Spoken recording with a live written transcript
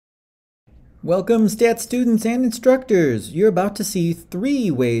Welcome stat students and instructors! You're about to see 3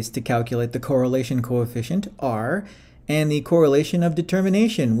 ways to calculate the correlation coefficient, R, and the correlation of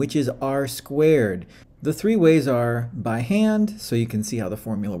determination, which is R squared. The 3 ways are by hand, so you can see how the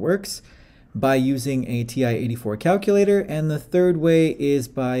formula works, by using a TI-84 calculator, and the third way is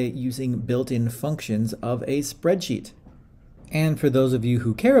by using built-in functions of a spreadsheet. And for those of you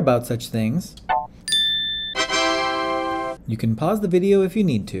who care about such things, you can pause the video if you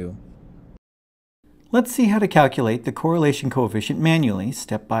need to. Let's see how to calculate the correlation coefficient manually,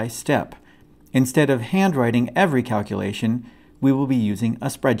 step by step. Instead of handwriting every calculation, we will be using a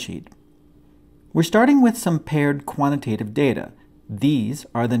spreadsheet. We're starting with some paired quantitative data. These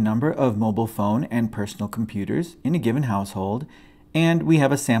are the number of mobile phone and personal computers in a given household, and we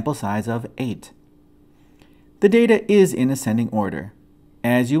have a sample size of 8. The data is in ascending order.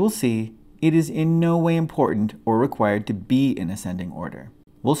 As you will see, it is in no way important or required to be in ascending order.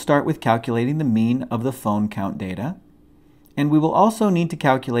 We'll start with calculating the mean of the phone count data, and we will also need to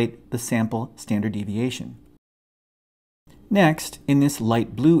calculate the sample standard deviation. Next, in this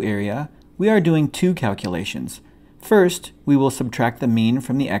light blue area, we are doing 2 calculations. First, we will subtract the mean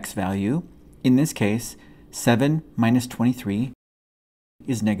from the x value. In this case, 7 minus 23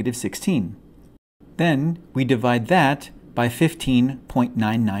 is negative 16. Then, we divide that by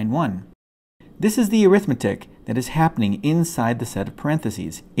 15.991. This is the arithmetic that is happening inside the set of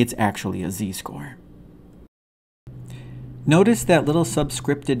parentheses. It's actually a z-score. Notice that little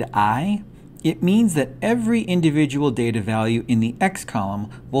subscripted I? It means that every individual data value in the x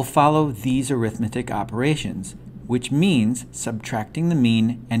column will follow these arithmetic operations, which means subtracting the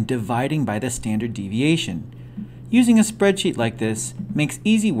mean and dividing by the standard deviation. Using a spreadsheet like this makes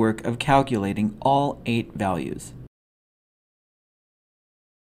easy work of calculating all 8 values.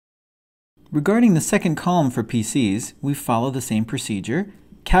 Regarding the second column for PCs, we follow the same procedure,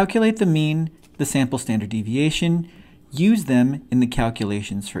 calculate the mean, the sample standard deviation, use them in the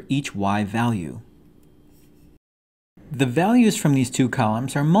calculations for each Y value. The values from these 2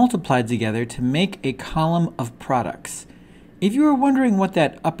 columns are multiplied together to make a column of products. If you are wondering what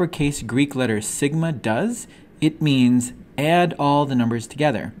that uppercase Greek letter sigma does, it means add all the numbers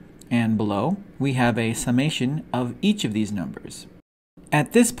together. And below, we have a summation of each of these numbers.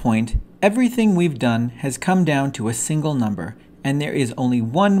 At this point, everything we've done has come down to a single number, and there is only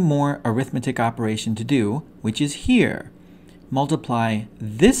one more arithmetic operation to do, which is here. Multiply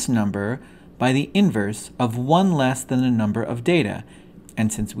this number by the inverse of 1 less than the number of data.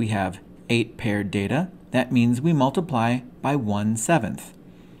 And since we have 8 paired data, that means we multiply by 1/7.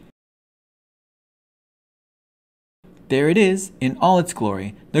 There it is in all its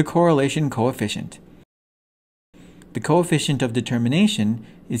glory, the correlation coefficient. The coefficient of determination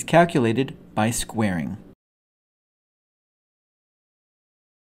is calculated by squaring.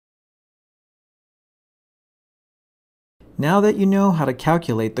 Now that you know how to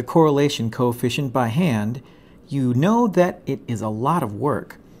calculate the correlation coefficient by hand, you know that it is a lot of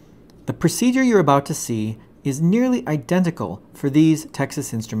work. The procedure you're about to see is nearly identical for these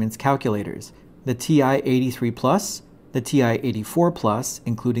Texas Instruments calculators, the TI-83 Plus, the TI-84 Plus,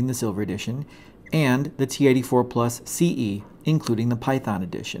 including the Silver Edition, and the TI-84 Plus CE, including the Python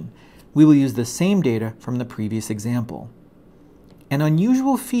edition. We will use the same data from the previous example. An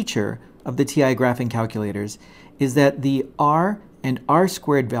unusual feature of the TI graphing calculators is that the R and R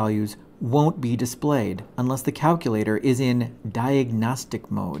squared values won't be displayed unless the calculator is in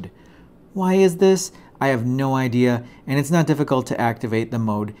diagnostic mode. Why is this? I have no idea, and it's not difficult to activate the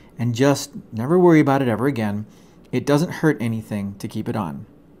mode, and just never worry about it ever again. It doesn't hurt anything to keep it on.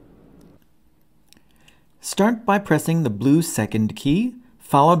 Start by pressing the blue second key,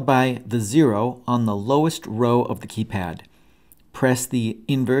 followed by the 0 on the lowest row of the keypad. Press the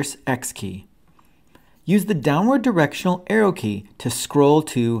inverse X key. Use the downward directional arrow key to scroll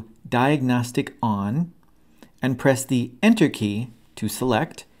to Diagnostic On, and press the Enter key to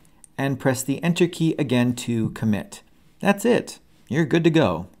select, and press the Enter key again to commit. That's it. You're good to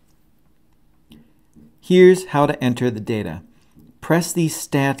go. Here's how to enter the data. Press the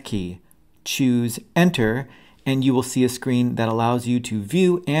Stat key. Choose Enter, and you will see a screen that allows you to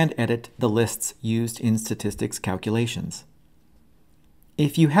view and edit the lists used in statistics calculations.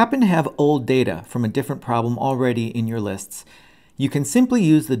 If you happen to have old data from a different problem already in your lists, you can simply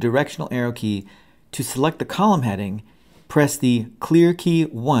use the directional arrow key to select the column heading, press the Clear key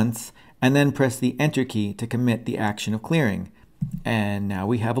once, and then press the Enter key to commit the action of clearing. And now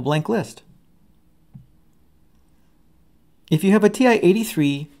we have a blank list. If you have a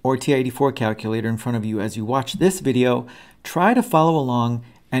TI-83 or TI-84 calculator in front of you as you watch this video, try to follow along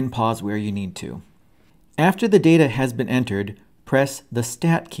and pause where you need to. After the data has been entered, press the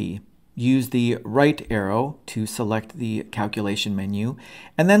Stat key. use the right arrow to select the calculation menu,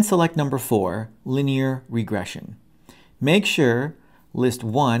 and then select number 4, linear regression. Make sure list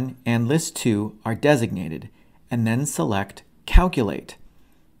 1 and list 2 are designated, and then select calculate.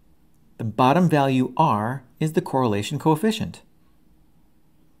 The bottom value R is the correlation coefficient.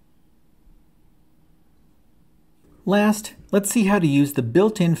 Last, let's see how to use the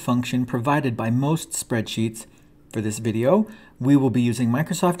built-in function provided by most spreadsheets. For this video, we will be using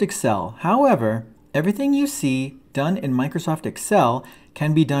Microsoft Excel. However, everything you see done in Microsoft Excel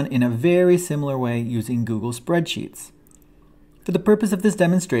can be done in a very similar way using Google Spreadsheets. For the purpose of this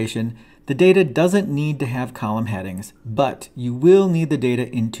demonstration, the data doesn't need to have column headings, but you will need the data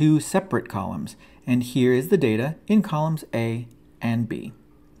in 2 separate columns, and here is the data in columns A and B.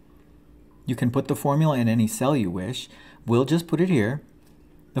 You can put the formula in any cell you wish. We'll just put it here.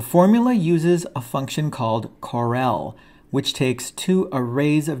 The formula uses a function called correl, which takes 2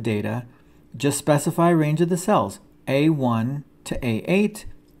 arrays of data. Just specify range of the cells, A1 to A8,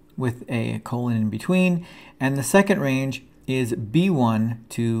 with a colon in between, and the second range is B1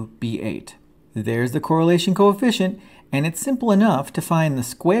 to B8. There's the correlation coefficient, and it's simple enough to find the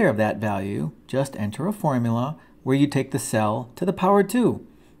square of that value. Just enter a formula where you take the cell to the power 2.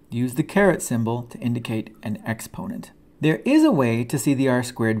 Use the caret symbol to indicate an exponent. There is a way to see the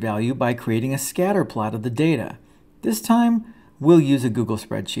R-squared value by creating a scatter plot of the data. This time, we'll use a Google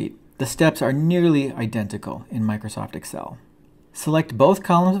spreadsheet. The steps are nearly identical in Microsoft Excel. Select both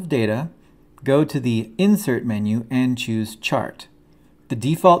columns of data, go to the Insert menu, and choose Chart. The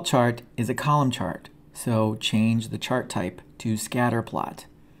default chart is a column chart, so change the chart type to Scatter Plot.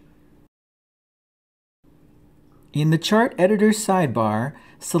 In the Chart Editor sidebar,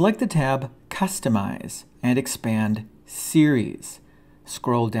 select the tab Customize and expand Series.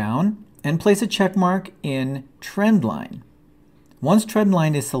 Scroll down and place a check mark in Trendline. Once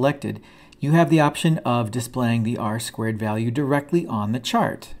Trendline is selected, you have the option of displaying the R-squared value directly on the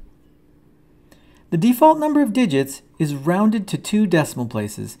chart. The default number of digits is rounded to 2 decimal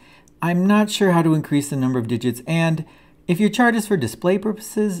places. I'm not sure how to increase the number of digits, and if your chart is for display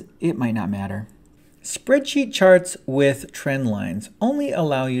purposes, it might not matter. Spreadsheet charts with trend lines only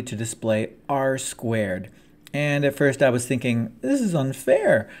allow you to display R-squared. And at first I was thinking, this is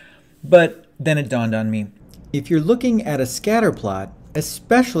unfair. But then it dawned on me. If you're looking at a scatter plot,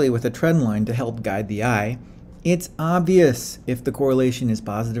 especially with a trend line to help guide the eye, it's obvious if the correlation is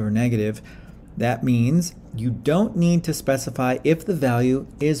positive or negative. That means you don't need to specify if the value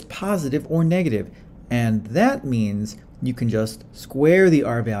is positive or negative. And that means you can just square the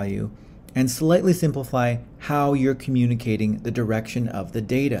R value and slightly simplify how you're communicating the direction of the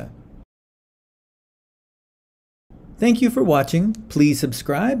data. Thank you for watching. Please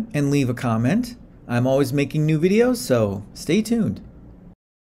subscribe and leave a comment. I'm always making new videos, so stay tuned.